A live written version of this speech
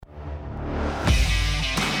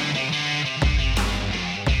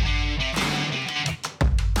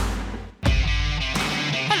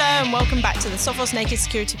and welcome back to the Sophos Naked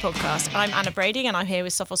Security Podcast. I'm Anna Brady and I'm here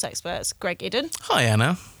with Sophos experts Greg Idden. Hi,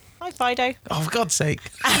 Anna. Hi, Fido. Oh, for God's sake.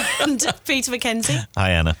 And Peter McKenzie.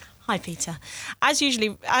 Hi, Anna. Hi, Peter. As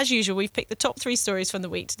usual, we've picked the top 3 stories from the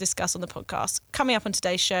week to discuss on the podcast. Coming up on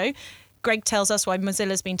today's show, Greg tells us why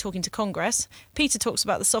Mozilla's been talking to Congress. Peter talks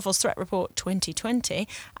about the Sophos Threat Report 2020.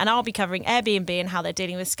 And I'll be covering Airbnb and how they're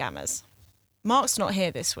dealing with scammers. Mark's not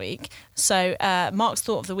here this week, so Mark's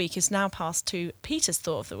Thought of the Week is now passed to Peter's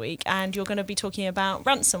Thought of the Week, and you're going to be talking about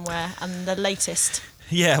ransomware and the latest.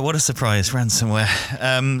 Yeah, what a surprise,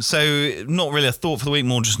 ransomware. So not really a thought for the week,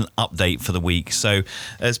 more just an update for the week. So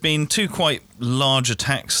there's been 2 quite large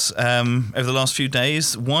attacks over the last few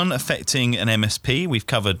days. One affecting an MSP. We've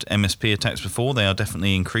covered MSP attacks before. They are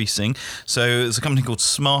definitely increasing. So there's a company called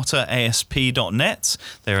SmarterASP.net.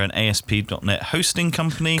 They're an ASP.net hosting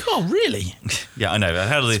company. Oh, really? Yeah, I know.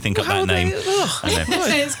 How do they think up that name? I know.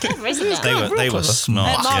 It's clever, isn't it? They were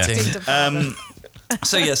smart. Marketing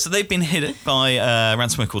So they've been hit by a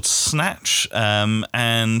ransomware called Snatch,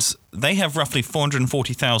 and they have roughly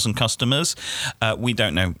 440,000 customers. We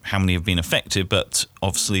don't know how many have been affected, but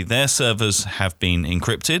obviously their servers have been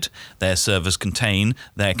encrypted. Their servers contain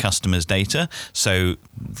their customers' data. So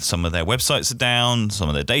some of their websites are down, some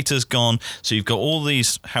of their data's gone. So you've got all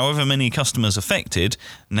these, however many customers affected,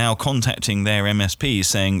 now contacting their MSPs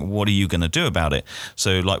saying, what are you going to do about it?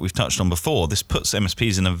 So like we've touched on before, this puts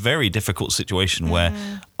MSPs in a very difficult situation where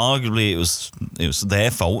arguably it was their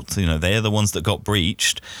fault. You know, they're the ones that got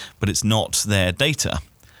breached, but it's not their data.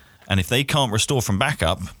 And if they can't restore from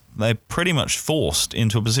backup, they're pretty much forced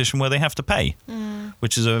into a position where they have to pay,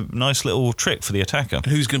 which is a nice little trick for the attacker.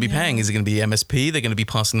 Who's going to be paying? Is it going to be MSP? They're going to be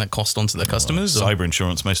passing that cost on to their customers? Cyber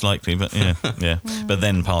insurance, most likely, but yeah. But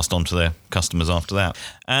then passed on to their customers after that.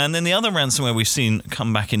 And then the other ransomware we've seen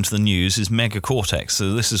come back into the news is MegaCortex.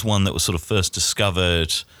 So this is one that was sort of first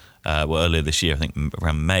discovered earlier this year. I think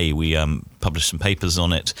around May, we published some papers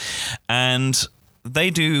on it. And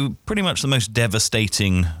they do pretty much the most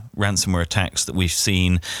devastating ransomware attacks that we've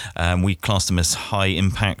seen. We class them as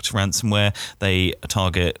high-impact ransomware. They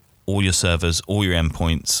target all your servers, all your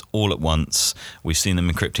endpoints, all at once. We've seen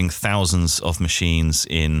them encrypting thousands of machines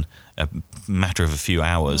in a matter of a few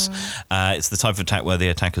hours. It's the type of attack where the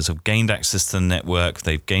attackers have gained access to the network,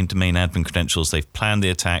 they've gained domain admin credentials, they've planned the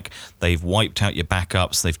attack, they've wiped out your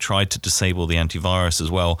backups, they've tried to disable the antivirus as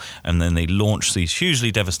well, and then they launch these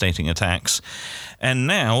hugely devastating attacks. And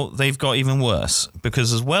now they've got even worse,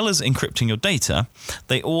 because as well as encrypting your data,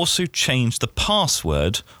 they also changed the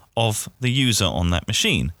password of the user on that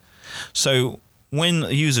machine. So when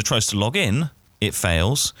a user tries to log in, it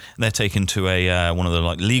fails. They're taken to a one of the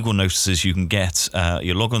legal notices you can get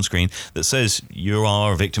your logon screen that says you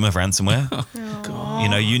are a victim of ransomware. God. You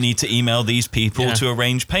know, you need to email these people to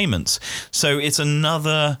arrange payments. So it's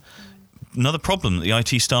another problem that the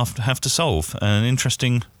IT staff have to solve. An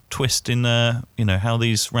interesting twist in how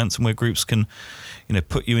these ransomware groups can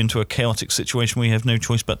put you into a chaotic situation where you have no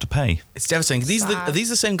choice but to pay. It's devastating. Are these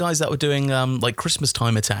the same guys that were doing Christmas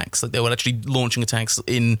time attacks? Like they were actually launching attacks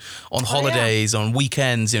on holidays, on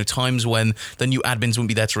weekends, times when the new admins wouldn't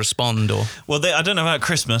be there to respond. Or I don't know about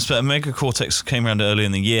Christmas, but MegaCortex came around early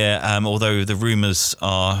in the year. Although the rumours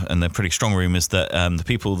are, and they're pretty strong rumours, that the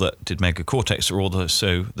people that did MegaCortex are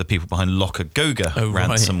also the people behind Locker-Goga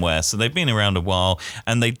ransomware. Right. So they've been around a while,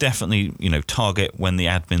 and they definitely target when the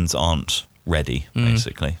admins aren't ready,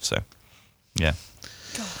 basically. So, yeah.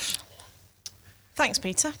 Gosh. Thanks,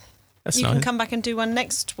 Peter. That's you nice. can come back and do one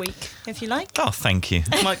next week if you like. Oh, thank you.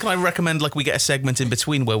 Can I recommend we get a segment in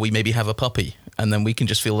between where we maybe have a puppy and then we can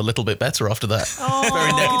just feel a little bit better after that?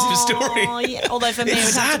 Very negative story. Yeah. Although for me it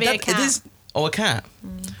would have to be a cat. It is. Oh, a cat.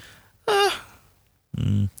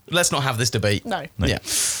 Let's not have this debate. No. Yeah,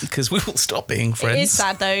 because we will stop being friends. It is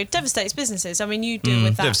sad though. Devastates businesses. I mean, you deal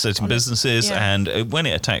with that. Devastating businesses, and when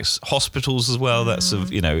it attacks hospitals as well, that's a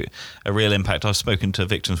real impact. I've spoken to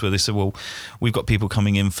victims where they said, "Well, we've got people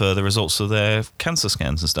coming in for the results of their cancer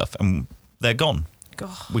scans and stuff, and they're gone.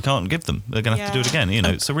 God. We can't give them. They're going to have to do it again.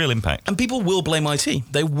 It's a real impact." And people will blame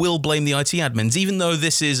IT. They will blame the IT admins, even though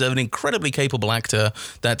this is an incredibly capable actor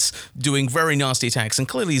that's doing very nasty attacks and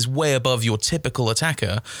clearly is way above your typical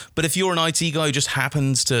attacker. But if you're an IT guy who just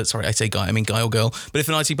happens to, sorry, I say guy, I mean guy or girl, but if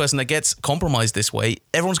an IT person that gets compromised this way,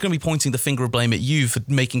 everyone's going to be pointing the finger of blame at you for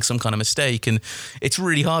making some kind of mistake. And it's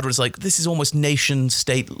really hard. It's like, this is almost nation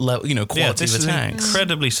state level, quality of attacks. Is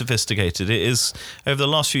incredibly sophisticated. It is, over the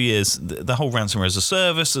last few years, the whole ransomware as a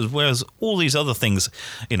service, as well as all these other things,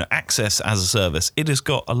 access as a service, it has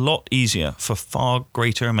got a lot easier for far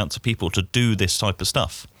greater amounts of people to do this type of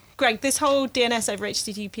stuff. Greg, this whole DNS over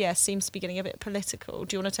HTTPS seems to be getting a bit political.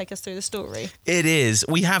 Do you want to take us through the story? It is.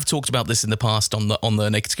 We have talked about this in the past on the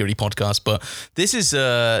Naked Security podcast, but it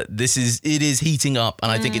is heating up,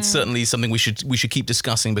 and I think it's certainly something we should keep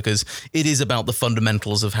discussing because it is about the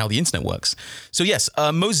fundamentals of how the internet works. So yes,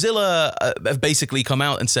 Mozilla have basically come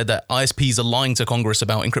out and said that ISPs are lying to Congress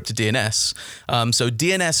about encrypted DNS. So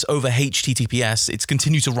DNS over HTTPS, it's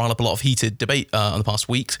continued to rile up a lot of heated debate in the past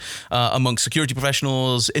weeks among security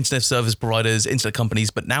professionals, internet service providers, internet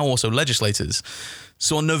companies, but now also legislators.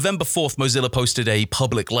 So on November 4th, Mozilla posted a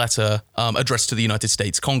public letter addressed to the United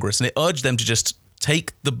States Congress, and it urged them to just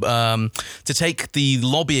take the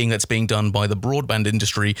lobbying that's being done by the broadband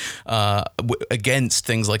industry against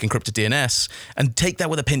things like encrypted DNS and take that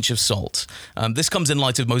with a pinch of salt. This comes in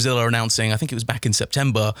light of Mozilla announcing, I think it was back in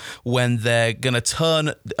September, when they're going to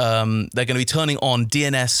be turning on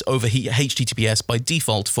DNS over HTTPS by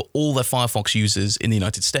default for all their Firefox users in the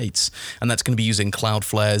United States, and that's going to be using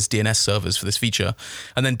Cloudflare's DNS servers for this feature.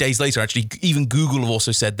 And then days later, actually, even Google have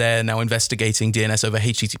also said they're now investigating DNS over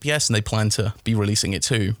HTTPS, and they plan to be releasing it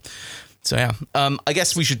too. So yeah, I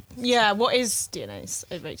guess we should. Yeah, what is DNS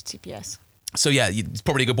over HTTPS? So yeah, it's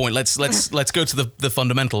probably a good point. Let's go to the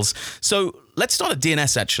fundamentals. So let's start at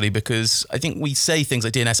DNS actually, because I think we say things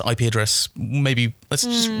like DNS, IP address. Maybe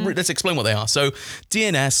let's explain what they are. So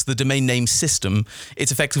DNS, the domain name system,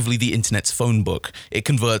 it's effectively the internet's phone book. It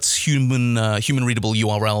converts human readable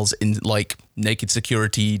URLs in like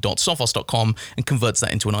nakedsecurity.sophos.com and converts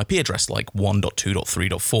that into an IP address like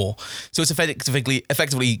 1.2.3.4. So it's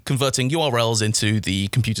effectively converting URLs into the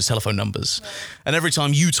computer's telephone numbers. Right. And every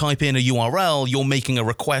time you type in a URL, you're making a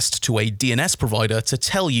request to a DNS provider to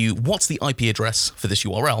tell you what's the IP address for this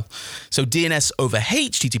URL. So DNS over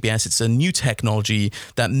HTTPS, it's a new technology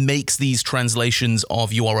that makes these translations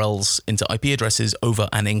of URLs into IP addresses over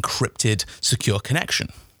an encrypted secure connection.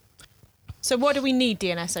 So what do we need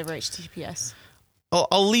DNS over HTTPS?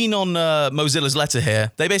 I'll lean on Mozilla's letter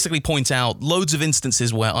here. They basically point out loads of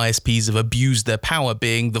instances where ISPs have abused their power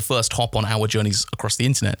being the first hop on our journeys across the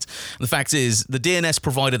internet. And the fact is, the DNS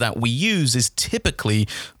provider that we use is typically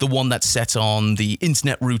the one that's set on the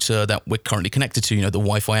internet router that we're currently connected to, the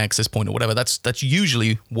Wi-Fi access point or whatever. That's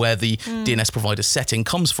usually where the DNS provider setting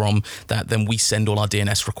comes from that then we send all our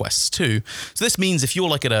DNS requests to. So this means if you're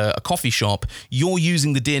like at a coffee shop, you're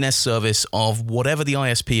using the DNS service of whatever the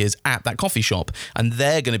ISP is at that coffee shop, and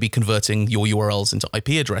they're going to be converting your URLs into IP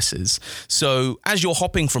addresses. So as you're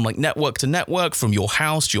hopping from like network to network, from your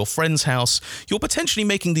house to your friend's house, you're potentially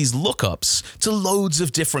making these lookups to loads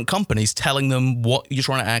of different companies, telling them what you're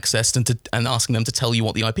trying to access and asking them to tell you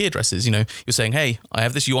what the IP address is. You're saying, hey, I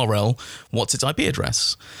have this URL, what's its IP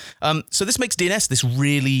address? So this makes DNS this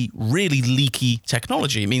really, really leaky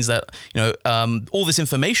technology. It means that, all this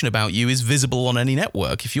information about you is visible on any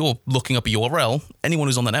network. If you're looking up a URL, anyone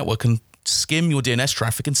who's on that network can skim your DNS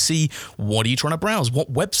traffic and see what are you trying to browse,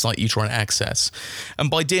 what website are you trying to access.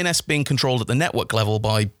 And by DNS being controlled at the network level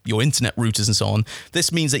by your internet routers and so on,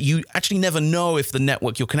 this means that you actually never know if the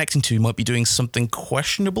network you're connecting to might be doing something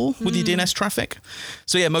questionable with your DNS traffic.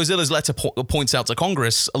 So yeah, Mozilla's letter points out to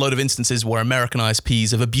Congress a load of instances where American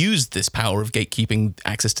ISPs have abused this power of gatekeeping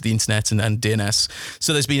access to the internet and DNS.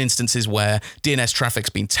 So there's been instances where DNS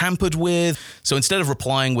traffic's been tampered with. So instead of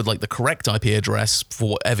replying with like the correct IP address for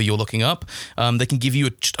whatever you're looking up, they can give you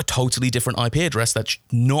a totally different IP address that's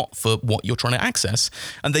not for what you're trying to access.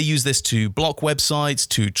 And they use this to block websites,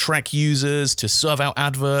 to track users, to serve out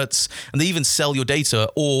adverts, and they even sell your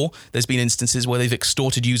data. Or there's been instances where they've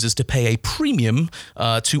extorted users to pay a premium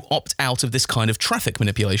to opt out of this kind of traffic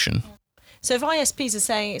manipulation. So if ISPs are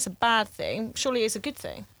saying it's a bad thing, surely it's a good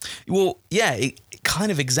thing. Well, yeah,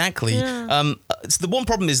 kind of exactly. Yeah. The one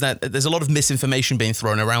problem is that there's a lot of misinformation being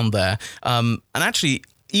thrown around there. And actually,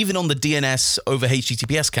 even on the DNS over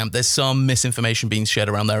HTTPS camp, there's some misinformation being shared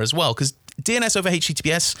around there as well, because DNS over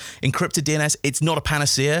HTTPS, encrypted DNS, it's not a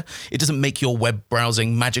panacea. It doesn't make your web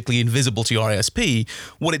browsing magically invisible to your ISP.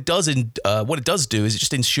 What it does do is it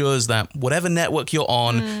just ensures that whatever network you're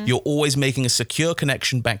on, you're always making a secure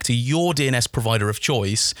connection back to your DNS provider of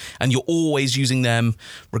choice, and you're always using them,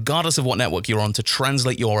 regardless of what network you're on, to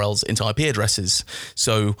translate URLs into IP addresses.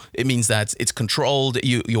 So it means that it's controlled.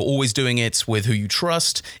 You're always doing it with who you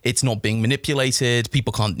trust. It's not being manipulated.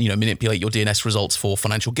 People can't, manipulate your DNS results for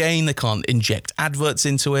financial gain. They can't inject adverts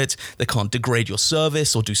into it. They can't degrade your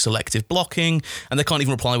service or do selective blocking, and they can't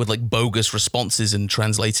even reply with like bogus responses and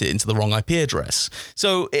translate it into the wrong IP address.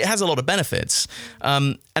 So it has a lot of benefits,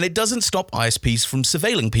 and it doesn't stop ISPs from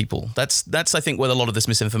surveilling people. That's I think where a lot of this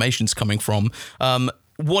misinformation is coming from.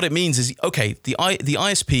 What it means is, okay, the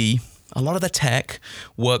ISP A lot of the tech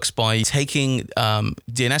works by taking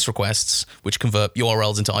DNS requests, which convert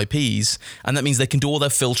URLs into IPs, and that means they can do all their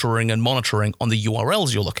filtering and monitoring on the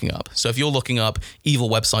URLs you're looking up. So if you're looking up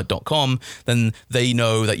evilwebsite.com, then they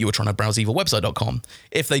know that you were trying to browse evilwebsite.com.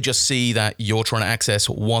 If they just see that you're trying to access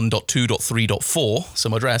 1.2.3.4,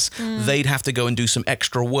 some address, they'd have to go and do some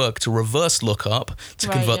extra work to reverse lookup to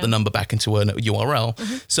convert the number back into a URL.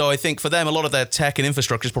 So I think for them, a lot of their tech and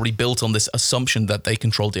infrastructure is probably built on this assumption that they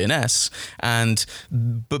control DNS.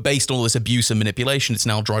 But based on all this abuse and manipulation, it's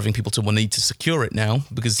now driving people to need to secure it now,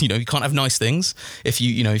 because you can't have nice things if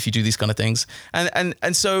you do these kind of things.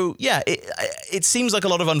 And so it seems like a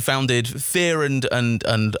lot of unfounded fear and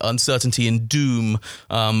uncertainty and doom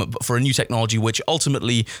for a new technology, which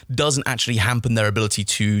ultimately doesn't actually hamper their ability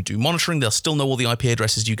to do monitoring. They'll still know all the IP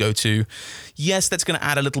addresses you go to. Yes, that's going to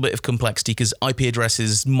add a little bit of complexity because IP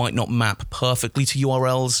addresses might not map perfectly to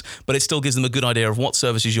URLs, but it still gives them a good idea of what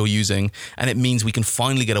services you're using. And it means we can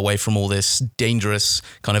finally get away from all this dangerous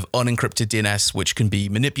kind of unencrypted DNS, which can be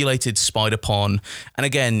manipulated, spied upon. And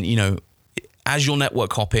again, as you're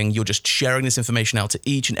network hopping, you're just sharing this information out to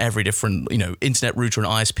each and every different, internet router and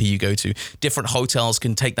ISP you go to. Different hotels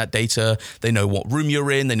can take that data. They know what room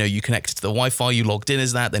you're in. They know you connected to the Wi-Fi. You logged in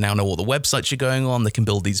as that. They now know all the websites you're going on. They can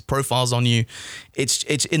build these profiles on you. It's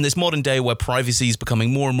in this modern day where privacy is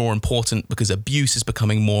becoming more and more important because abuse is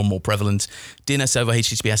becoming more and more prevalent. DNS over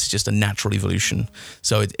HTTPS is just a natural evolution.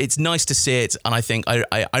 So it's nice to see it. And I think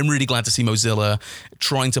I'm really glad to see Mozilla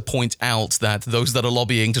trying to point out that those that are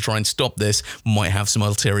lobbying to try and stop this might have some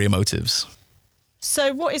ulterior motives.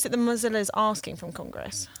 So what is it that Mozilla is asking from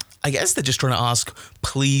Congress? I guess they're just trying to ask,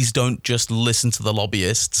 please don't just listen to the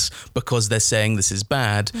lobbyists because they're saying this is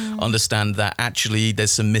bad. Understand that actually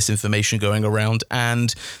there's some misinformation going around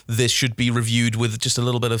and this should be reviewed with just a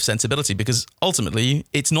little bit of sensibility, because ultimately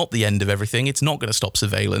it's not the end of everything. It's not going to stop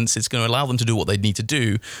surveillance. It's going to allow them to do what they need to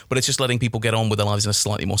do, but it's just letting people get on with their lives in a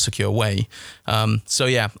slightly more secure way.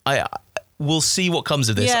 We'll see what comes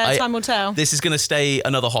of this. Yeah, time will tell. This is going to stay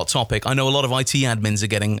another hot topic. I know a lot of IT admins are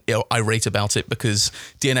getting irate about it because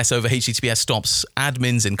DNS over HTTPS stops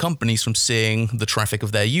admins in companies from seeing the traffic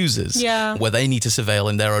of their users, where they need to surveil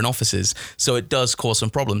in their own offices. So it does cause some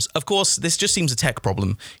problems. Of course, this just seems a tech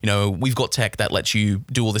problem. We've got tech that lets you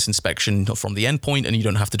do all this inspection from the endpoint and you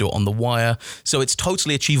don't have to do it on the wire. So it's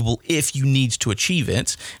totally achievable if you need to achieve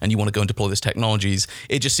it and you want to go and deploy these technologies.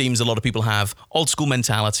 It just seems a lot of people have old school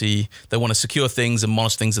mentality. They want to secure things and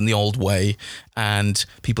monitor things in the old way, and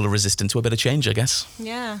people are resistant to a bit of change, I guess.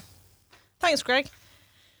 Yeah. Thanks, Greg.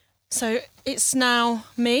 So it's now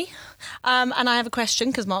me, and I have a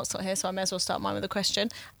question because Mark's not here, so I may as well start mine with a question.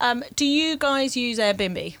 Do you guys use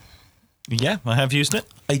Airbnb? Yeah, I have used it.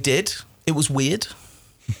 I did. It was weird.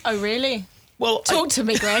 Oh, really? Well, talk to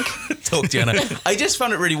me, Greg. Talk to you, Anna. I just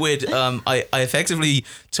found it really weird. I effectively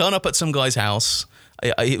turn up at some guy's house.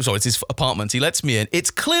 It's his apartment. He lets me in. It's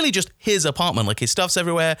clearly just his apartment. Like, his stuff's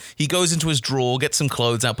everywhere. He goes into his drawer, gets some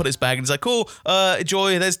clothes out, put his bag, and he's like, cool,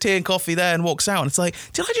 enjoy, there's tea and coffee there, and walks out. And it's like,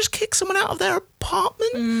 did I just kick someone out of their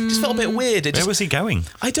apartment? Just felt a bit weird. Where was he going?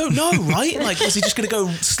 I don't know, right? Like, was he just going to go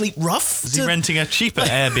sleep rough? Was he renting a cheaper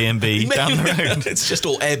Airbnb down the road? It's just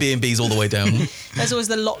all Airbnbs all the way down. There's always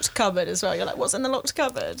the locked cupboard as well. You're like, what's in the locked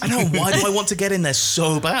cupboard? I know, why do I want to get in there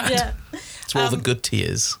so bad? Yeah. It's where all the good tea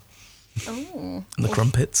is. Oh. And the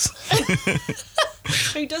crumpets.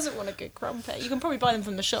 Who doesn't want a good crumpet? You can probably buy them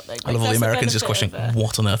from the shop, though. I love all the Americans just questioning,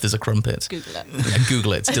 what on earth is a crumpet? Google it. Yeah,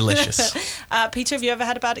 Google it. It's delicious. Peter, have you ever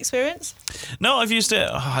had a bad experience? No, I've used it,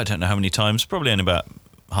 I don't know how many times, probably in about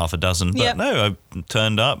half a dozen. But no, I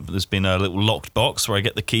turned up. There's been a little locked box where I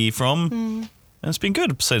get the key from. And it's been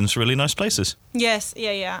good. I've seen some really nice places. Yes,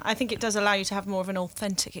 yeah. I think it does allow you to have more of an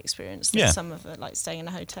authentic experience than some of it, like staying in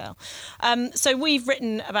a hotel. So we've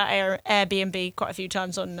written about Airbnb quite a few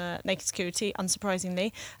times on Naked Security,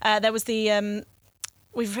 unsurprisingly. There was the...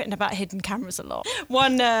 We've written about hidden cameras a lot.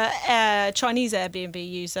 One Chinese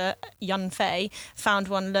Airbnb user, Yun Fei, found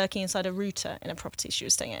one lurking inside a router in a property she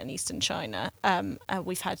was staying at in eastern China.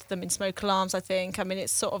 We've had them in smoke alarms, I think. I mean,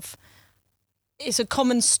 it's a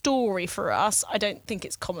common story for us. I don't think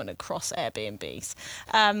it's common across Airbnbs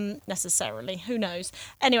necessarily. Who knows?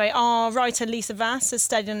 Anyway, our writer Lisa Vass has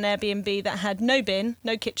stayed in an Airbnb that had no bin,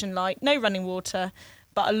 no kitchen light, no running water,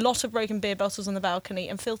 but a lot of broken beer bottles on the balcony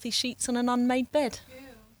and filthy sheets on an unmade bed. Ew.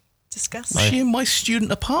 Disgusting. Was she in my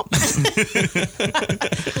student apartment? Did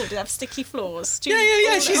it have sticky floors?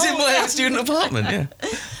 Yeah. She's in my student apartment, yeah.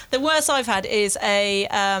 The worst I've had is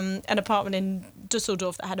an apartment in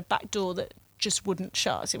Dusseldorf that had a back door that just wouldn't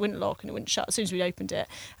shut. It wouldn't lock and it wouldn't shut as soon as we opened it.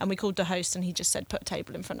 And we called the host and he just said, put a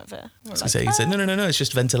table in front of it. He said, no, it's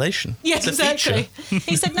just ventilation. Yeah, it's exactly.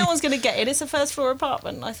 He said, no one's going to get in. It's a first floor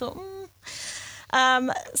apartment. And I thought,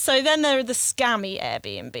 So then there are the scammy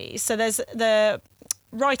Airbnbs. So there's the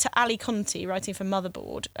writer Ali Conti, writing for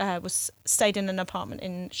Motherboard, stayed in an apartment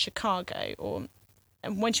in Chicago,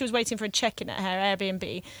 and when she was waiting for a check-in at her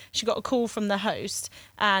Airbnb, she got a call from the host,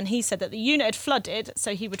 and he said that the unit had flooded,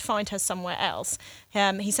 so he would find her somewhere else.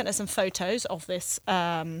 He sent her some photos of this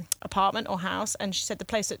apartment or house, and she said the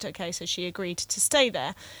place looked okay, so she agreed to stay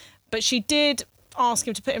there. But she did ask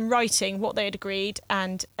him to put in writing what they had agreed,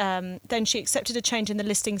 and then she accepted a change in the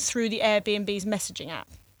listing through the Airbnb's messaging app.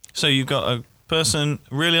 So you've got a person,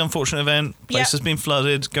 really unfortunate event, place has been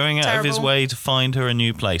flooded, going out of his way to find her a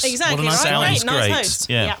new place. Exactly. What a nice, sounds great. Nice host.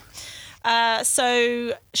 Yeah.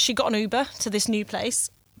 So she got an Uber to this new place,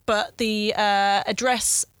 but the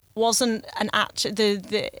address wasn't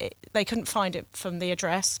they couldn't find it from the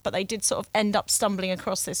address, but they did sort of end up stumbling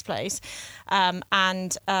across this place,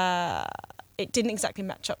 and it didn't exactly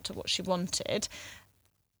match up to what she wanted.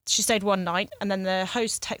 She stayed one night, and then the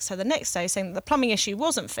host texted her the next day saying that the plumbing issue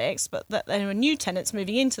wasn't fixed, but that there were new tenants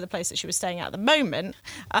moving into the place that she was staying at the moment.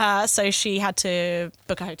 So she had to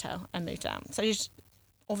book a hotel and move down. So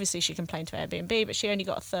obviously she complained to Airbnb, but she only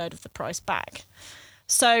got a third of the price back.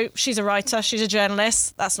 So she's a writer, she's a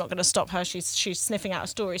journalist. That's not going to stop her. She's sniffing out a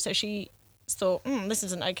story. So she thought, this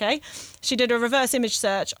isn't okay. She did a reverse image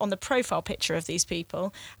search on the profile picture of these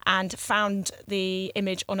people and found the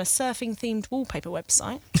image on a surfing-themed wallpaper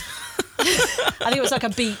website. I think it was like a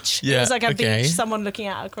beach. Yeah, it was like a beach, someone looking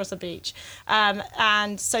out across a beach.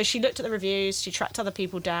 And so she looked at the reviews, she tracked other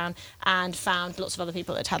people down and found lots of other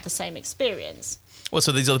people that had the same experience. Well,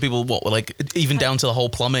 so these other people, like even down to the whole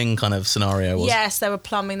plumbing kind of scenario? Yes, there were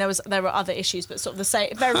plumbing, there were other issues, but sort of the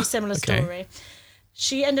same, very similar story.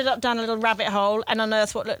 She ended up down a little rabbit hole and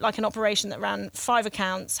unearthed what looked like an operation that ran 5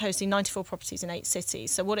 accounts, hosting 94 properties in 8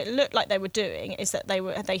 cities. So what it looked like they were doing is that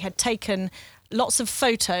they had taken lots of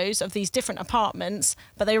photos of these different apartments,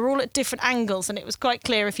 but they were all at different angles, and it was quite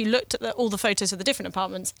clear if you looked at all the photos of the different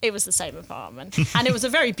apartments, it was the same apartment. And it was a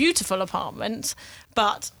very beautiful apartment,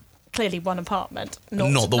 but clearly one apartment,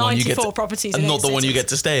 not the 94 one you get to, properties and in not 8 the one you cities. get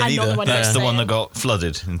to stay in And either. That's the one that got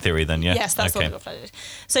flooded, in theory, then, yeah? Yes, that's the one that got flooded.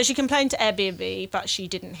 So she complained to Airbnb, but she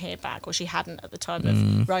didn't hear back, or she hadn't at the time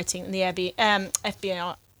of writing. And the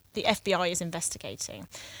FBI is investigating.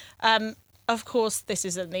 Of course, this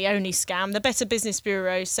isn't the only scam. The Better Business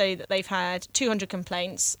Bureau say that they've had 200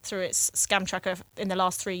 complaints through its scam tracker in the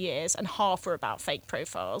last 3 years, and half were about fake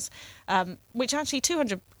profiles, which actually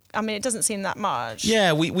 200... I mean, it doesn't seem that much.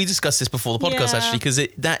 Yeah, we discussed this before the podcast, actually, because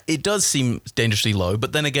it does seem dangerously low.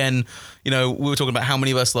 But then again, we were talking about how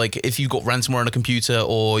many of us, like, if you got ransomware on a computer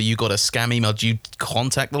or you got a scam email, do you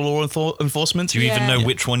contact the law enforcement? Do you even know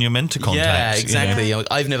which one you're meant to contact? Yeah, exactly. Yeah.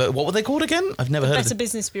 I've never... What were they called again? I've never heard of it. Better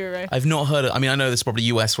Business Bureau. I've not heard of... I mean, I know this is probably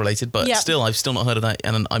US related, but still, I've still not heard of that.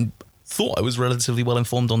 And thought I was relatively well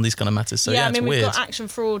informed on these kind of matters. So I mean, weird. We've got Action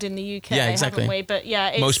Fraud in the UK, haven't we? But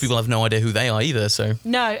most people have no idea who they are either. So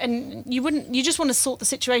no, and you just want to sort the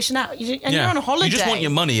situation out. You're on a holiday. You just want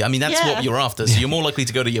your money. I mean, that's what you're after. So you're more likely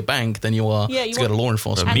to go to your bank than you are to go to law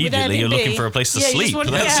enforcement. Immediately, you're looking for a place to sleep.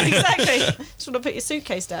 Exactly. Just want to put your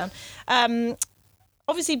suitcase down.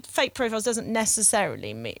 Obviously, fake profiles doesn't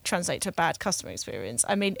necessarily translate to a bad customer experience.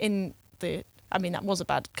 I mean, that was a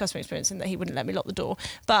bad customer experience in that he wouldn't let me lock the door.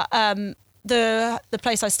 But the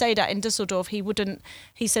place I stayed at in Dusseldorf,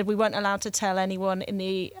 he said we weren't allowed to tell anyone in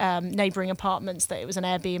the neighbouring apartments that it was an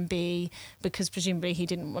Airbnb, because presumably he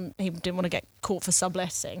didn't want to get caught for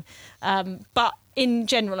subletting. But in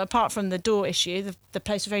general, apart from the door issue, the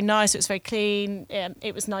place was very nice. It was very clean.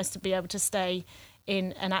 It was nice to be able to stay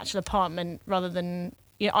in an actual apartment rather than,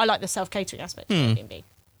 I like the self-catering aspect of Airbnb.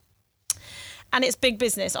 And it's big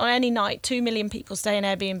business. On any night, 2 million people stay in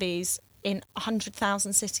Airbnbs in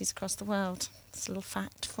 100,000 cities across the world. That's a little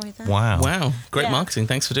fact for you there. Wow. Great marketing.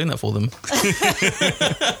 Thanks for doing that for them.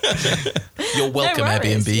 You're welcome,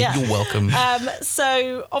 Airbnb. Yeah. You're welcome.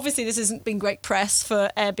 So obviously this hasn't been great press for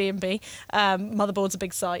Airbnb. Motherboard's a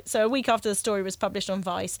big site. So a week after the story was published on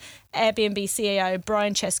Vice, Airbnb CAO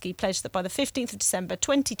Brian Chesky pledged that by the 15th of December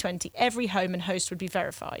 2020, every home and host would be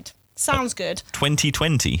verified. Sounds good.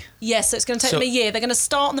 2020? Yes, so it's going to take them a year. They're going to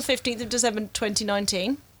start on the 15th of December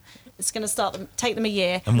 2019. It's going to take them a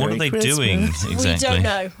year. And what are they doing exactly? We don't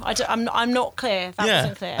know. I'm not clear. That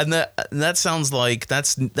wasn't clear. And that sounds like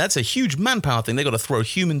that's a huge manpower thing. They've got to throw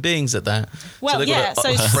human beings at that. Well, so they've got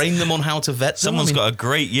to train them on how to vet them. Someone's got a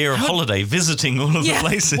great year of holiday visiting all of the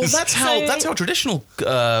places. Well, that's how traditional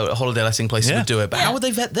holiday letting places would do it. But how would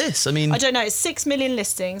they vet this? I mean, I don't know. It's 6 million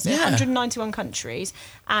listings in 191 countries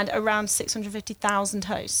and around 650,000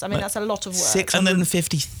 hosts. I mean, that's a lot of work.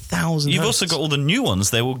 650,000 You've hosts. also got all the new ones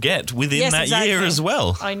they will get within that year as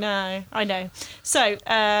well. I know. So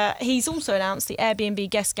he's also announced the Airbnb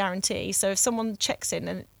guest guarantee. So if someone checks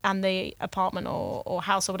in and the apartment or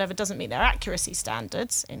house or whatever doesn't meet their accuracy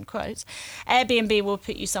standards, in quotes, Airbnb will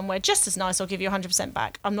put you somewhere just as nice or give you 100%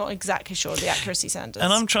 back. I'm not exactly sure of the accuracy standards.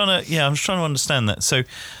 And I'm trying to understand that. So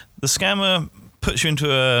the scammer puts you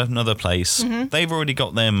into another place. Mm-hmm. They've already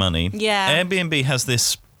got their money. Yeah. Airbnb has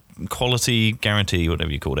this quality guarantee,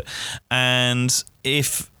 whatever you call it. And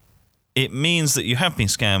if it means that you have been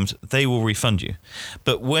scammed, they will refund you.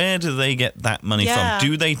 But where do they get that money from?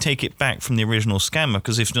 Do they take it back from the original scammer?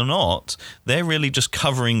 Because if they're not, they're really just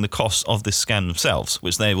covering the costs of this scam themselves,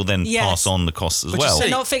 which they will then pass on the costs as well. They're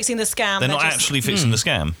not fixing the scam. They're not actually fixing the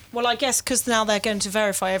scam. Well, I guess because now they're going to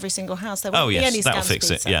verify every single house. There won't be any scams. That'll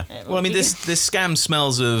fix it, yeah. Well, I mean, this scam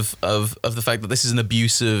smells of the fact that this is an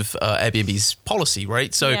abuse of Airbnb's policy,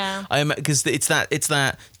 right? So, because it's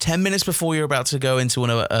that 10 minutes before you're about to go into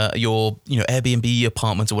your Airbnb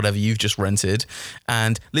apartment or whatever you've just rented,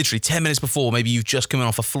 and literally 10 minutes before, maybe you've just come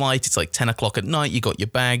off a flight, it's like 10 o'clock at night, you got your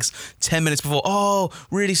bags, 10 minutes before, oh,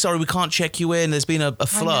 really sorry, we can't check you in, there's been a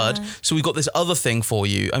flood, so we've got this other thing for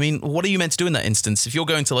you. I mean, what are you meant to do in that instance? If you're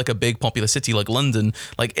going to like a big popular city like London,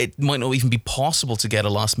 like it might not even be possible to get a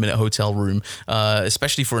last minute hotel room,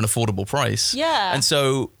 especially for an affordable price. Yeah. And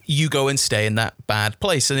so you go and stay in that bad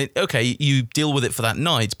place, and you deal with it for that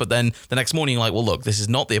night, but then the next morning you're like, well, look, this is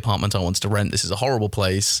not the apartment I want to rent, this is a horrible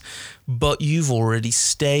place, but you've already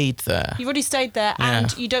stayed there.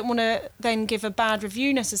 And you don't want to then give a bad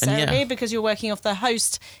review necessarily because you're working off the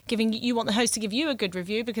host, you want the host to give you a good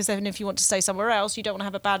review, because then if you want to stay somewhere else, you don't want to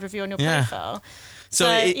have a bad review on your profile. So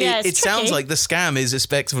it sounds like the scam is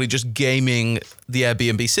effectively just gaming the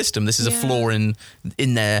Airbnb system. This is a flaw in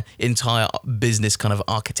their entire business kind of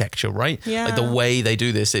architecture, right? Yeah. Like the way they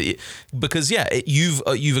do this. Because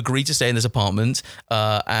you've agreed to stay in this apartment,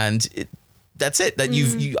 and that's it. That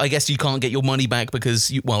I guess you can't get your money back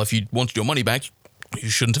because if you wanted your money back, you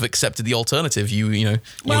shouldn't have accepted the alternative. You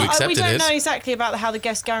accepted it. We don't know exactly about how the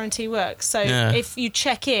guest guarantee works. So if you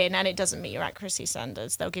check in and it doesn't meet your accuracy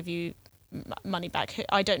standards, they'll give you money back.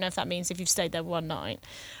 I don't know if that means if you've stayed there one night.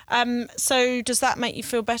 So does that make you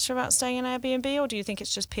feel better about staying in Airbnb, or do you think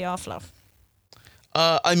it's just PR fluff?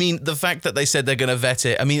 I mean, the fact that they said they're going to vet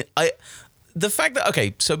it, the fact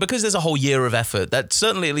that, so because there's a whole year of effort, that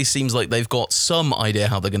certainly at least seems like they've got some idea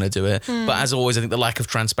how they're going to do it. But as always, I think the lack of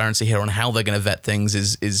transparency here on how they're going to vet things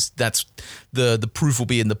is that's the proof will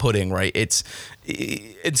be in the pudding, right? It's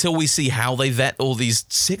until we see how they vet all these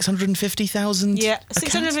 650,000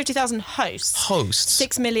 650,000 hosts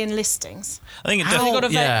 6 million listings. I think they've got to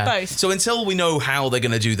vet both. So until we know how they're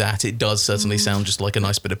going to do that, it does certainly sound just like a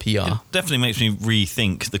nice bit of PR. It definitely makes me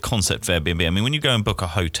rethink the concept of Airbnb. I mean, when you go and book a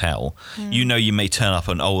hotel, you may turn up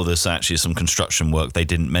and there's actually some construction work they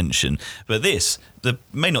didn't mention, but there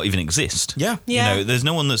may not even exist. There's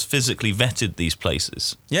no one that's physically vetted these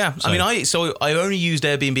places. I only used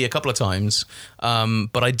Airbnb a couple of times,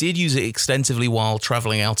 but I did use it extensively while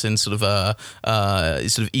traveling out in sort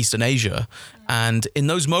of Eastern Asia. And in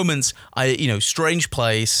those moments, strange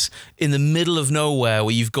place in the middle of nowhere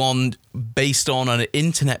where you've gone based on an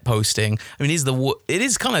internet posting. I mean, it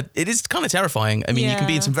is kind of terrifying. I mean, you can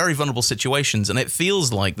be in some very vulnerable situations, and it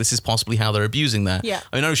feels like this is possibly how they're abusing that. Yeah.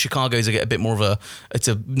 I know Chicago is a bit more of it's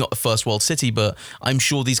not a first world city, but I'm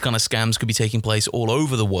sure these kind of scams could be taking place all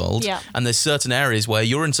over the world. Yeah. And there's certain areas where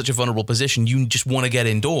you're in such a vulnerable position, you just want to get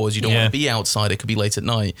indoors. You don't want to be outside. It could be late at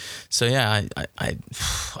night. So I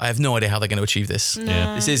have no idea how they're going to achieve this. No.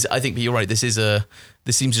 Yeah. I think you're right. This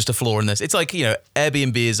seems just a flaw in this. It's like,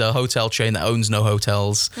 Airbnb is a hotel chain that owns no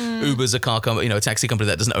hotels. Uber's a a taxi company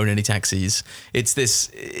that doesn't own any taxis. It's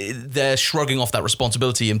they're shrugging off that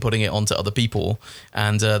responsibility and putting it onto other people,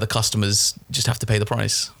 and the customers just have to pay the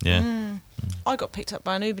price. Yeah. I got picked up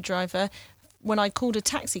by an Uber driver when I called a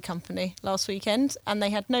taxi company last weekend, and they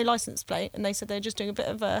had no license plate, and they said they're just doing a bit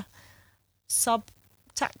of a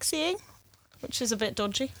sub-taxiing, which is a bit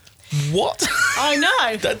dodgy. What? I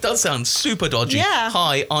know. That does sound super dodgy. Yeah.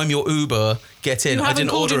 Hi, I'm your Uber. Get in. You I haven't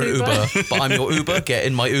didn't called order an an Uber, but I'm your Uber. Get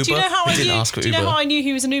in my Uber. Do you know how I didn't knew? ask for Do you Uber. know how I knew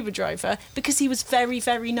he was an Uber driver? Because he was very,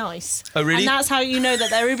 very nice. Oh, really? And that's how you know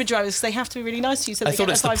that they're Uber drivers, because they have to be really nice to you. So I they thought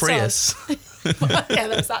get it's their the 5 Prius. stars. Yeah,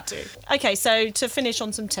 there's that too. Okay, so to finish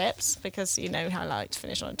on some tips, because you know how I like to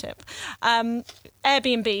finish on a tip.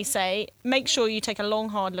 Airbnb say, make sure you take a long,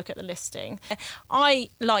 hard look at the listing.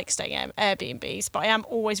 I like staying at Airbnbs, but I am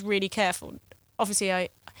always really careful. Obviously,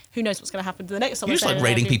 who knows what's going to happen to the next time. You I just stay like in an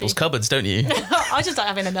raiding Airbnb. people's cupboards, don't you? I just like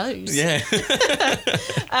having a nose. Yeah.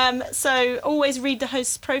 So always read the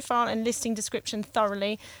host's profile and listing description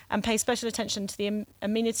thoroughly, and pay special attention to the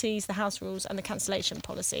amenities, the house rules, and the cancellation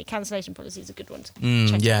policy. Cancellation policy is a good one to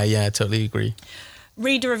check. Yeah, totally agree.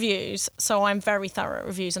 Read the reviews. So I'm very thorough at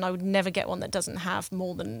reviews, and I would never get one that doesn't have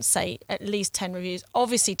more than, say, at least 10 reviews.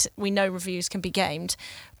 Obviously, we know reviews can be gamed,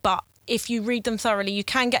 but if you read them thoroughly, you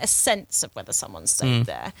can get a sense of whether someone's stayed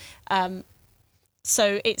there.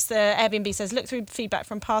 So it's the Airbnb says, look through feedback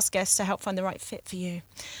from past guests to help find the right fit for you.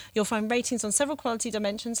 You'll find ratings on several quality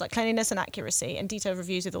dimensions like cleanliness and accuracy, and detailed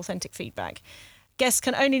reviews with authentic feedback. Guests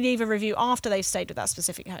can only leave a review after they've stayed with that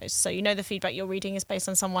specific host. So you know the feedback you're reading is based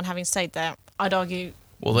on someone having stayed there. I'd argue...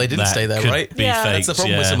 Well, they didn't That stay there, could right? be Yeah. faked, That's the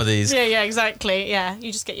problem with some of these. Yeah, exactly. Yeah,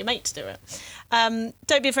 you just get your mate to do it.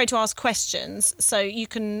 Don't be afraid to ask questions. So you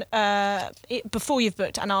can, before you've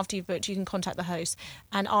booked and after you've booked, you can contact the host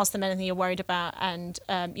and ask them anything you're worried about, and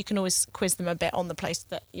you can always quiz them a bit on the place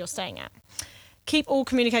that you're staying at. Keep all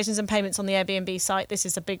communications and payments on the Airbnb site. This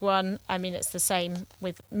is a big one. I mean, it's the same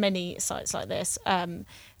with many sites like this.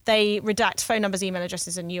 They redact phone numbers, email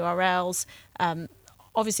addresses, and URLs.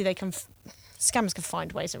 Obviously, they can... Scammers can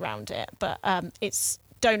find ways around it, but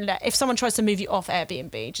if someone tries to move you off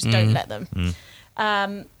Airbnb, just don't let them.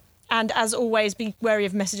 And as always, be wary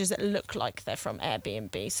of messages that look like they're from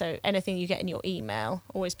Airbnb. So anything you get in your email,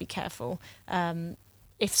 always be careful.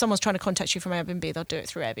 If someone's trying to contact you from Airbnb, they'll do it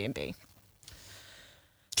through Airbnb.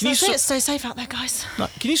 Can you Stay safe out there, guys.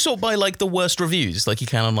 Can you sort by like the worst reviews, like you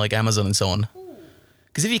can on like Amazon and so on?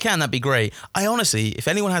 Because if you can, that'd be great. I honestly, if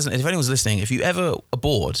anyone's listening, if you ever are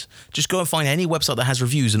bored, just go and find any website that has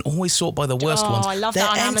reviews and always sort by the worst ones. I love They're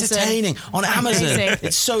that on Amazon. entertaining. On Amazon, Amazing.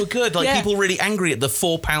 it's so good. Like people really angry at the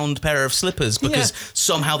 £4 pair of slippers because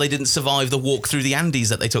somehow they didn't survive the walk through the Andes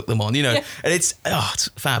that they took them on. You know, and it's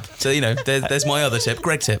fab. So there's my other tip.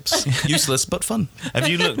 Greg tips, useless but fun. Have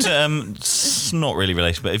you looked at, it's not really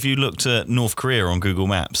related, but if you looked at North Korea on Google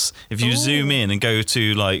Maps, if you zoom in and go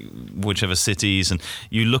to like whichever cities and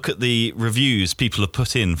you look at the reviews people have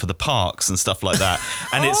put in for the parks and stuff like that,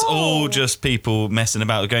 and it's all just people messing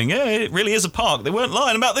about going, yeah, it really is a park. They weren't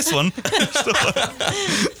lying about this one.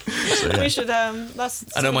 We should,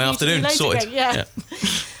 that's... I know my afternoon sorted. Yeah.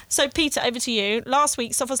 So, Peter, over to you. Last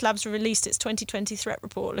week, Sophos Labs released its 2020 threat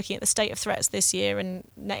report, looking at the state of threats this year and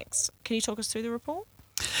next. Can you talk us through the report?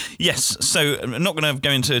 Yes, so I'm not going to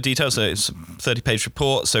go into details. So it's a 30-page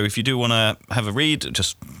report. So if you do want to have a read,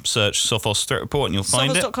 just search Sophos Threat Report and you'll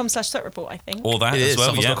find it. Sophos.com/threat report, I think. Or that It as is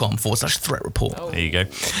well. sophos.com/threat report. Oh. There you go.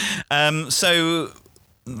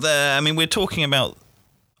 We're talking about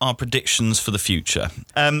our predictions for the future.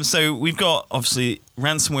 So we've got, obviously,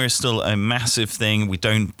 ransomware is still a massive thing. We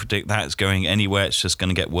don't predict that it's going anywhere. It's just going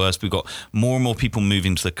to get worse. We've got more and more people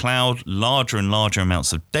moving to the cloud, larger and larger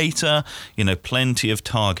amounts of data, plenty of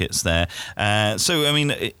targets there.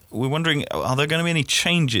 We're wondering, are there going to be any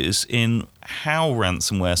changes in how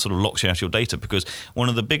ransomware sort of locks you out of your data? Because one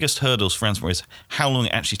of the biggest hurdles for ransomware is how long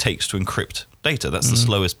it actually takes to encrypt data. That's the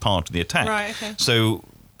slowest part of the attack. Right, okay. So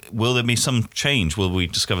will there be some change? Will we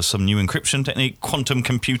discover some new encryption technique, quantum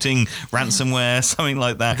computing, ransomware, something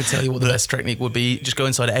like that? I can tell you what the best technique would be. Just go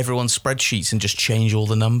inside everyone's spreadsheets and just change all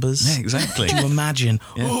the numbers. Yeah, exactly. Can you imagine?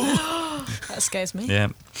 That scares me. Yeah.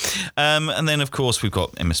 And then, of course, we've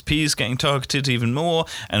got MSPs getting targeted even more.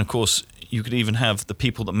 And, of course, you could even have the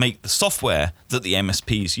people that make the software that the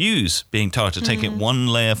MSPs use being targeted, taking it one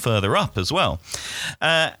layer further up as well.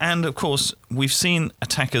 And, of course, we've seen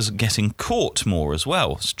attackers getting caught more as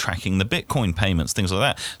well, tracking the Bitcoin payments, things like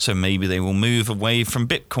that. So maybe they will move away from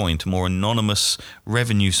Bitcoin to more anonymous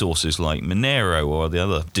revenue sources like Monero or the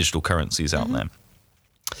other digital currencies out there.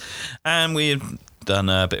 And we've done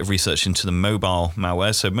a bit of research into the mobile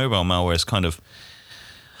malware. So mobile malware is kind of...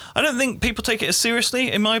 I don't think people take it as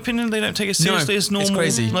seriously. In my opinion, they don't take it seriously as normal, it's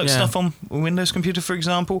crazy. stuff on a Windows computer, for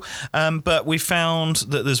example. But we found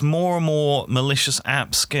that there's more and more malicious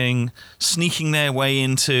apps sneaking their way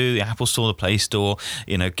into the Apple Store, the Play Store,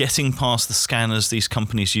 getting past the scanners these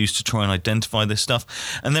companies use to try and identify this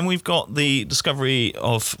stuff. And then we've got the discovery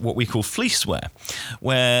of what we call fleeceware,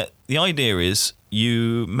 where the idea is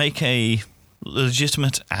you make a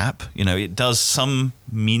legitimate app. It does some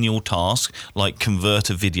menial task like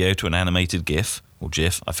convert a video to an animated GIF. Or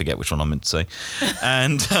GIF, I forget which one I meant to say.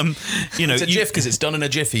 And, it's a GIF because it's done in a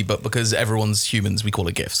jiffy, but because everyone's humans, we call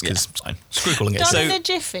it GIFs. Screw calling it. Done in a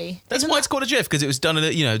jiffy. That's why it's called a GIF, because it was done in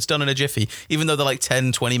it's done in a jiffy, even though they're like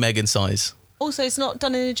 10, 20 meg in size. Also, it's not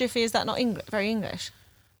done in a jiffy. Is that not very English?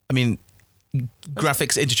 I mean,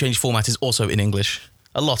 graphics interchange format is also in English.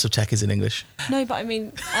 A lot of tech is in English. No, but I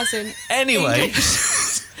mean, as in... Anyway...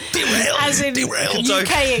 As in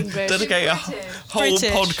UK English. Dedicate a whole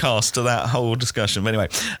British podcast to that whole discussion. But anyway,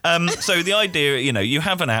 so the idea, you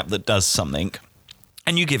have an app that does something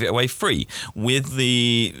and you give it away free with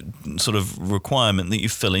the sort of requirement that you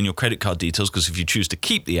fill in your credit card details, because if you choose to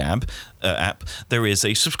keep the app, there is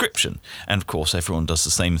a subscription. And of course, everyone does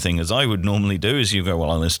the same thing as I would normally do, is you go,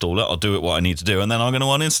 well, I'll install it, I'll do it what I need to do, and then I'm going to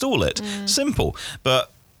uninstall it. Simple.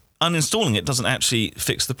 But uninstalling it doesn't actually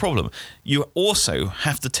fix the problem. You also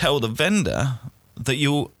have to tell the vendor that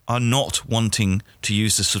you are not wanting to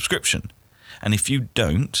use the subscription. And if you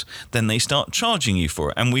don't, then they start charging you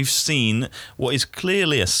for it. And we've seen what is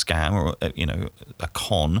clearly a scam or, a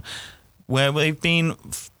con, where they've been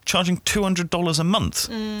charging $200 a month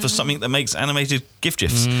for something that makes animated GIF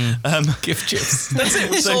GIFs. GIF GIFs. That's it.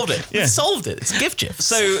 We solved it. Yeah. We solved it. It's GIF GIFs.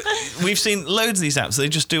 So we've seen loads of these apps. They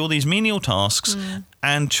just do all these menial tasks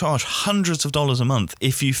and charge hundreds of dollars a month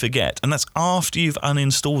if you forget. And that's after you've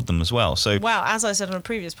uninstalled them as well. So wow, as I said on a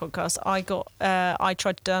previous podcast, I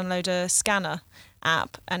tried to download a scanner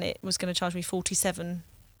app and it was going to charge me £47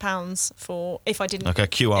 for if I didn't like a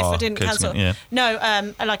QR if I didn't code cancel. Yeah.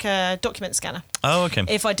 No, like a document scanner. Oh, okay.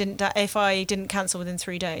 If I didn't cancel within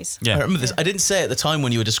 3 days. Yeah. I remember this. I didn't say it at the time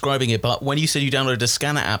when you were describing it, but when you said you downloaded a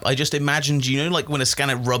scanner app, I just imagined, like when a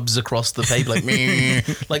scanner rubs across the page, like meh,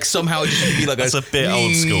 like somehow it just would be like That's a bit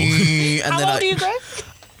old school. And How then old are you, Greg?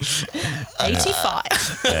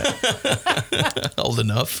 85. Old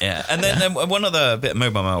enough. Yeah, and then one other bit of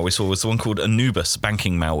mobile malware we saw was the one called Anubis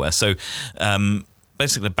banking malware. So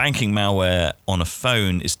basically, banking malware on a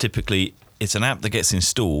phone is typically, it's an app that gets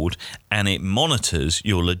installed and it monitors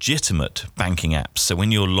your legitimate banking apps. So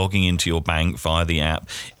when you're logging into your bank via the app,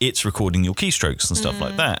 it's recording your keystrokes and stuff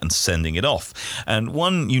like that and sending it off. And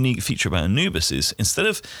one unique feature about Anubis is instead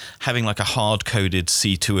of having like a hard-coded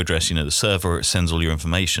C2 address, the server where it sends all your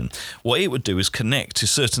information, what it would do is connect to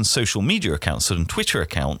certain social media accounts, certain Twitter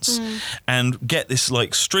accounts, and get this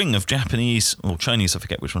like string of Japanese or Chinese, I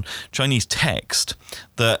forget which one, Chinese text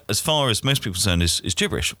that, as far as most people are concerned, is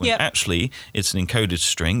gibberish. When actually it's an encoded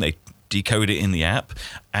string. They decode it in the app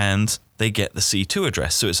and they get the C2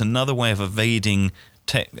 address. So it's another way of evading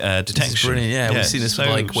detection. This is brilliant. Yeah, we've seen this with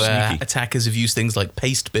like where sneaky. attackers have used things like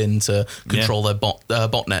Pastebin to control their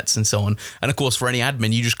botnets and so on. And of course, for any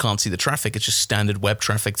admin, you just can't see the traffic. It's just standard web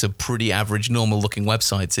traffic to pretty average, normal-looking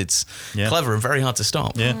websites. It's clever and very hard to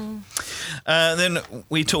stop. Yeah. Then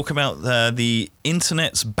we talk about the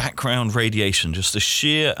internet's background radiation, just the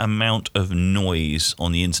sheer amount of noise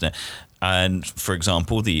on the internet. And for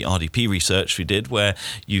example, the RDP research we did, where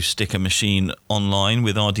you stick a machine online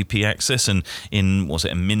with RDP access, and in, was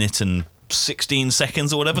it a minute and 16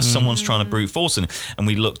 seconds or whatever, someone's trying to brute force it. And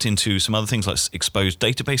we looked into some other things like exposed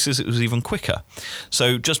databases. It was even quicker.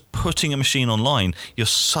 So just putting a machine online, you're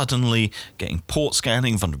suddenly getting port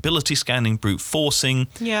scanning, vulnerability scanning, brute forcing.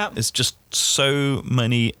 Yeah. There's just so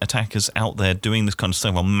many attackers out there doing this kind of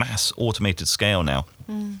stuff on mass automated scale now.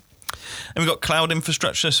 And we've got cloud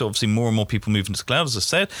infrastructure, so obviously more and more people moving to the cloud, as I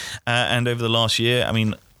said. And over the last year, I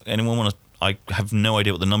mean, anyone want to? I have no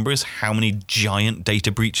idea what the number is. How many giant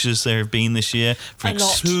data breaches there have been this year? A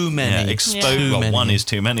lot. Too many. Yeah, exposed. Well, one is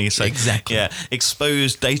too many. So, exactly. Yeah,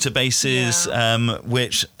 exposed databases,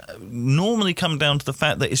 which normally come down to the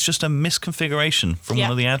fact that it's just a misconfiguration from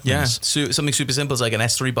one of the admins. Yeah, something super simple is like an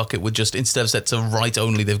S3 bucket with just, instead of set to write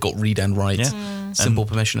only, they've got read and write. Yeah. Simple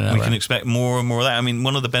permission. And we can expect more and more of that. I mean,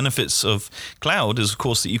 one of the benefits of cloud is, of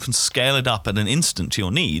course, that you can scale it up at an instant to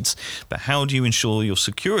your needs. But how do you ensure your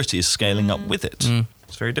security is scaling up with it?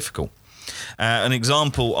 It's very difficult. An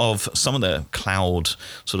example of some of the cloud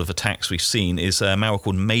sort of attacks we've seen is a malware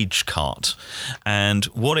called MageCart. And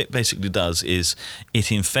what it basically does is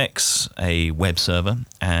it infects a web server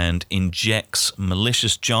and injects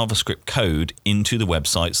malicious JavaScript code into the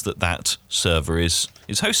websites that server is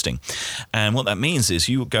hosting. And what that means is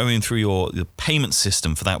you're going through your payment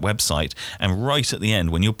system for that website, and right at the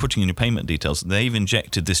end, when you're putting in your payment details, they've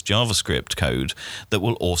injected this JavaScript code that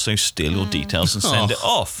will also steal your details and send it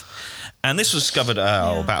off. And this was discovered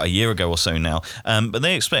about a year ago or so now. But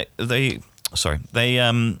they think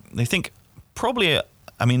probably,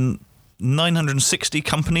 960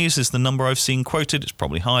 companies is the number I've seen quoted. It's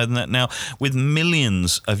probably higher than that now, with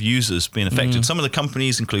millions of users being affected. Some of the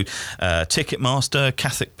companies include Ticketmaster,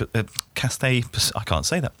 I can't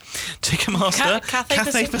say that. Ticketmaster,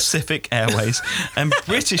 Cathay Pacific Airways, and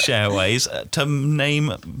British Airways, to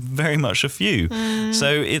name very much a few.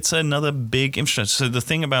 So it's another big infrastructure. So the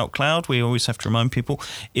thing about cloud, we always have to remind people,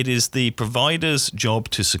 it is the provider's job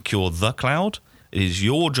to secure the cloud. It is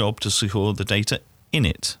your job to secure the data in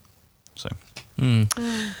it. So, and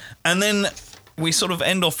then we sort of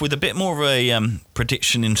end off with a bit more of a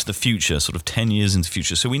prediction into the future, sort of 10 years into the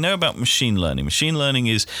future. So we know about machine learning. Machine learning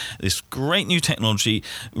is this great new technology,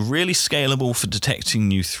 really scalable for detecting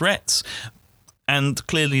new threats. And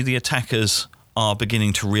clearly the attackers are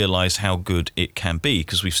beginning to realize how good it can be,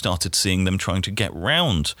 because we've started seeing them trying to get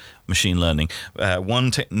round machine learning. One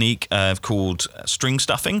technique called string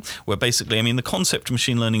stuffing, where basically, I mean, the concept of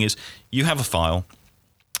machine learning is you have a file,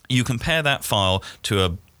 you compare that file to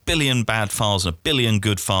a billion bad files and a billion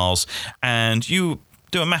good files, and you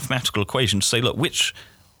do a mathematical equation to say, look, which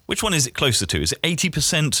one is it closer to? Is it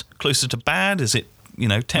 80% closer to bad? Is it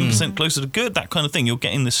 10% closer to good? That kind of thing. You're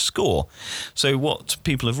getting this score. So what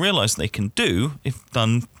people have realized they can do, if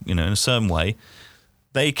done in a certain way,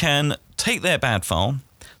 they can take their bad file,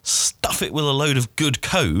 stuff it with a load of good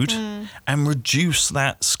code, and reduce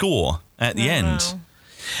that score at the end. Wow.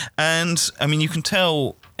 And I mean, you can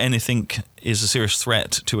tell anything is a serious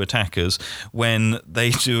threat to attackers when they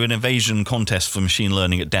do an evasion contest for machine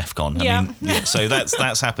learning at DEF CON. I mean, so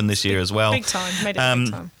that's happened this year as well. Big time. Made it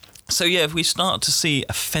big time. So yeah, if we start to see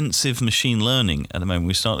offensive machine learning at the moment,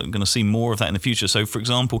 we start going to see more of that in the future. So for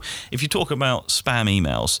example, if you talk about spam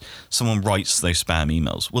emails, someone writes those spam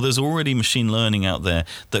emails. Well, there's already machine learning out there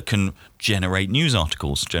that can generate news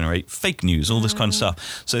articles, generate fake news, all this kind of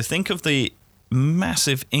stuff. So think of the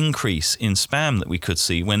massive increase in spam that we could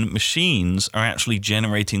see when machines are actually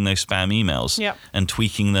generating those spam emails and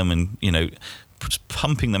tweaking them and,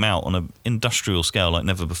 pumping them out on an industrial scale like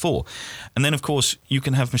never before. And then, of course, you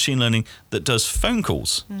can have machine learning that does phone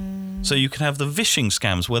calls. So you can have the vishing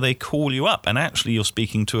scams where they call you up and actually you're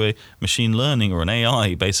speaking to a machine learning or an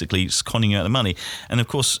AI, basically conning you out the money. And, of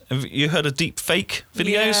course, have you heard of deep fake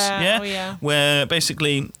videos? Yeah. Oh, yeah. Where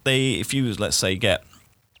basically if you, let's say, get,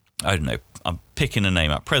 I don't know, I'm picking a name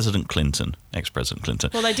up, President Clinton, ex-President Clinton.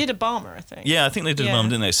 Well, they did Obama, I think. Yeah, I think they did Obama,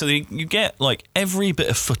 didn't they? So you get like every bit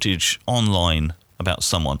of footage online about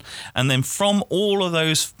someone, and then from all of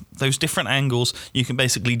those different angles, you can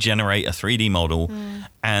basically generate a 3D model,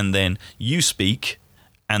 and then you speak,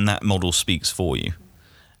 and that model speaks for you.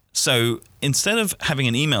 So instead of having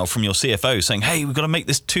an email from your CFO saying, hey, we've got to make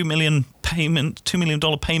this $2 million payment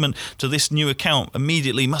to this new account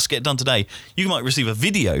immediately, must get done today, you might receive a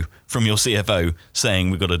video from your CFO saying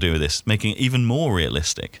we've got to do this, making it even more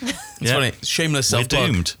realistic. It's funny. Shameless self-plug. We're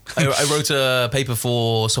doomed. I wrote a paper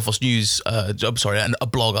for Sophos News, a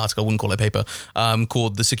blog article, I wouldn't call it a paper,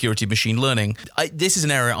 called The Security of Machine Learning. This is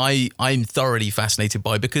an area I'm thoroughly fascinated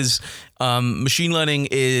by, because machine learning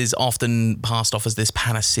is often passed off as this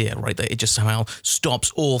panacea, right? That it just somehow stops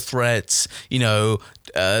all threats.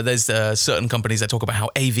 There's certain companies that talk about how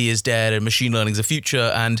AV is dead and machine learning is the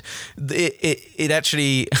future, and it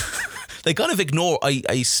actually they kind of ignore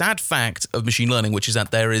a sad fact of machine learning, which is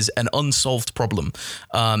that there is an unsolved problem.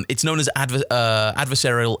 It's known as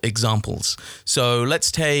adversarial examples. So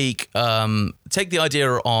let's take the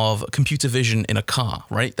idea of computer vision in a car,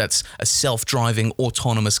 right? That's a self-driving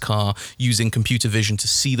autonomous car using computer vision to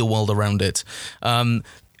see the world around it.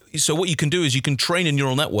 So what you can do is you can train a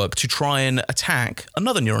neural network to try and attack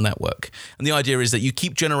another neural network. And the idea is that you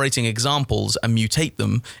keep generating examples and mutate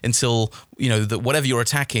them until, that whatever you're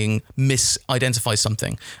attacking misidentifies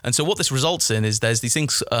something. And so what this results in is there's these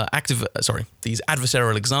things, these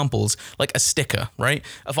adversarial examples, like a sticker, right?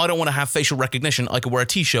 If I don't want to have facial recognition, I could wear a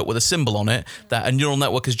t-shirt with a symbol on it that a neural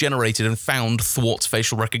network has generated and found thwarts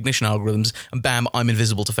facial recognition algorithms, and bam, I'm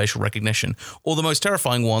invisible to facial recognition. Or the most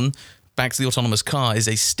terrifying one, back to the autonomous car, is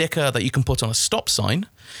a sticker that you can put on a stop sign,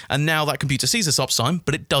 and now that computer sees a stop sign,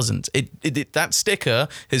 but it doesn't. That sticker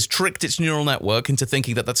has tricked its neural network into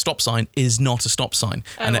thinking that stop sign is not a stop sign,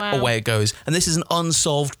 and away it goes. And this is an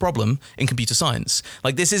unsolved problem in computer science.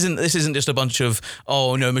 Like this isn't just a bunch of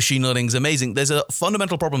machine learning is amazing. There's a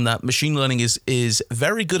fundamental problem that machine learning is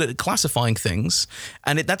very good at classifying things,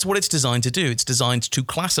 and that's what it's designed to do. It's designed to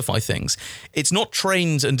classify things. It's not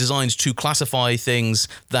trained and designed to classify things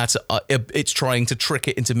that it's trying to trick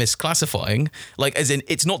it into misclassifying. Like, as in,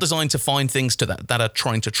 it's not designed to find things that are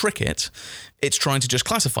trying to trick it. It's trying to just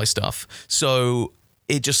classify stuff. So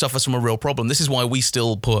it just suffers from a real problem. This is why we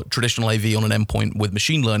still put traditional AV on an endpoint with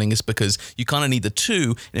machine learning, is because you kind of need the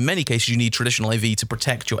two. In many cases, you need traditional AV to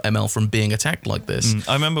protect your ML from being attacked like this.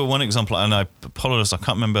 I remember one example, and I apologize, I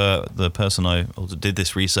can't remember the person I did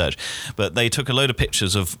this research, but they took a load of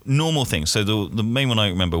pictures of normal things. So the main one I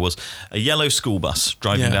remember was a yellow school bus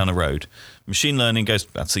driving down a road. Machine learning goes,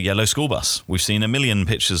 that's a yellow school bus. We've seen a million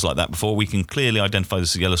pictures like that before. We can clearly identify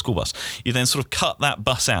this as a yellow school bus. You then sort of cut that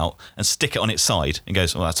bus out and stick it on its side and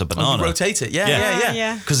goes, well, that's a banana. Rotate it.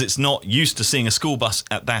 Yeah. Because it's not used to seeing a school bus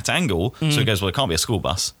at that angle. So it goes, well, it can't be a school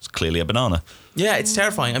bus. It's clearly a banana. Yeah, it's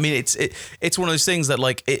terrifying. I mean, it's one of those things that,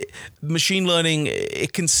 like, machine learning,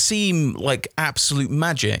 it can seem like absolute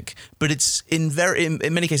magic, but it's in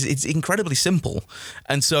many cases it's incredibly simple.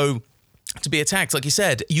 And so to be attacked, like you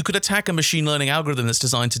said, you could attack a machine learning algorithm that's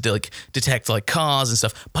designed to detect like cars and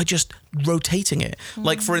stuff by just rotating it.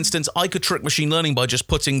 Like, for instance, I could trick machine learning by just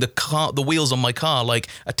putting the wheels on my car, like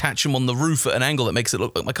attach them on the roof at an angle that makes it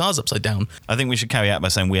look like my car's upside down. I think we should carry out by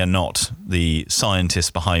saying we are not the scientists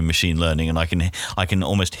behind machine learning, and I can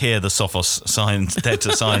almost hear the Sophos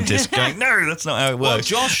data scientist going, no, that's not how it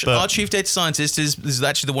works. Well, Josh, our chief data scientist, is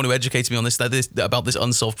actually the one who educated me on this about this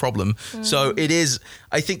unsolved problem. So it is.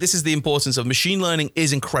 I think this is the importance of machine learning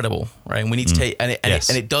is incredible, right? And we need to take and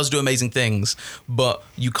it does do amazing things, but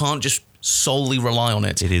you can't just solely rely on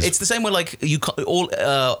it. It's the same way, like, you can't,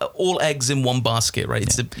 all eggs in one basket, right?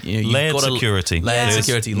 It's layered security, layered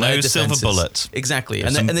no silver defenses. bullet. Exactly,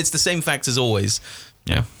 and it's the same facts as always.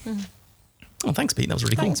 Yeah. Oh, thanks, Pete. That was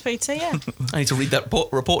really cool. Thanks, Peter. Yeah. I need to read that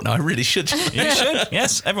report now. I really should. You should.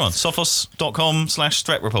 Yes, everyone.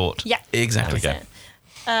 Sophos.com/threat report. Yeah. Exactly. There we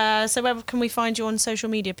go. So where can we find you on social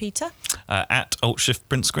media, Peter? At Alt-Shift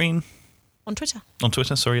Print Screen. On Twitter. On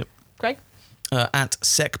Twitter, sorry. Yep. Greg? At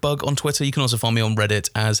SecBug on Twitter. You can also find me on Reddit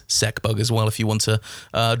as SecBug as well if you want to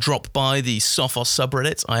drop by the Sophos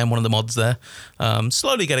subreddit. I am one of the mods there.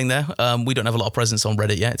 Slowly getting there. We don't have a lot of presence on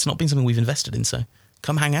Reddit yet. It's not been something we've invested in, so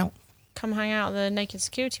come hang out. Come hang out at the Naked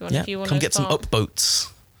Security one Yeah, if you want come to get some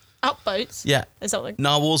upboats. Upboats? Yeah. Is that like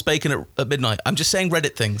Narwhal's bacon at midnight. I'm just saying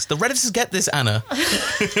Reddit things. The Redditors get this, Anna.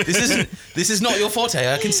 This is not your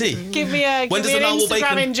forte, I can see. Give me an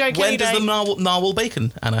Instagram in joke When any does day. the narwhal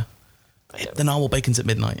bacon, Anna? The narwhal bacon's at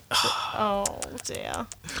midnight. Oh dear.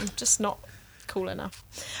 I'm just not cool enough.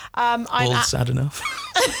 Sad enough.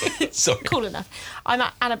 Sorry. Cool enough. I'm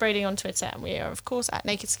at Anna Brady on Twitter, and we are, of course, at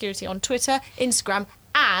Naked Security on Twitter, Instagram,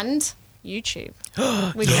 and YouTube.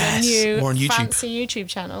 We've got a new we're on YouTube. fancy YouTube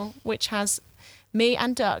channel, which has me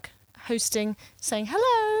and Doug hosting, saying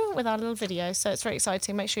hello with our little video. So it's very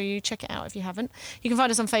exciting. Make sure you check it out if you haven't. You can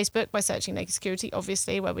find us on Facebook by searching Naked Security,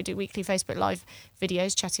 obviously, where we do weekly Facebook Live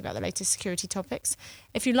videos chatting about the latest security topics.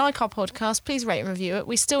 If you like our podcast, please rate and review it.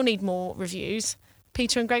 We still need more reviews.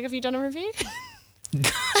 Peter and Greg, have you done a review?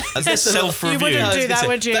 Self-review. You wouldn't do that,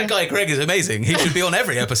 would you? That guy Greg is amazing. He should be on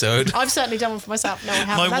every episode. I've certainly done one for myself. No, I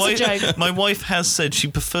haven't. That's a joke. My wife has said she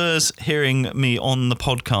prefers hearing me on the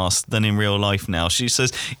podcast than in real life now. She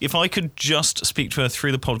says if I could just speak to her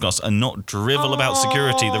through the podcast and not drivel about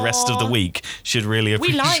security the rest of the week, she'd really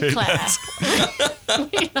We appreciate like Claire. that.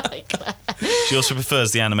 We like Claire. She also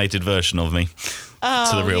prefers the animated version of me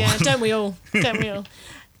to the real one. Don't we all? Don't we all?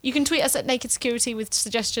 You can tweet us at Naked Security with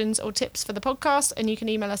suggestions or tips for the podcast, and you can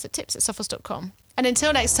email us at tips@sophos.com. And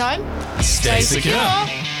until next time, Stay secure.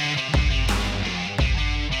 secure.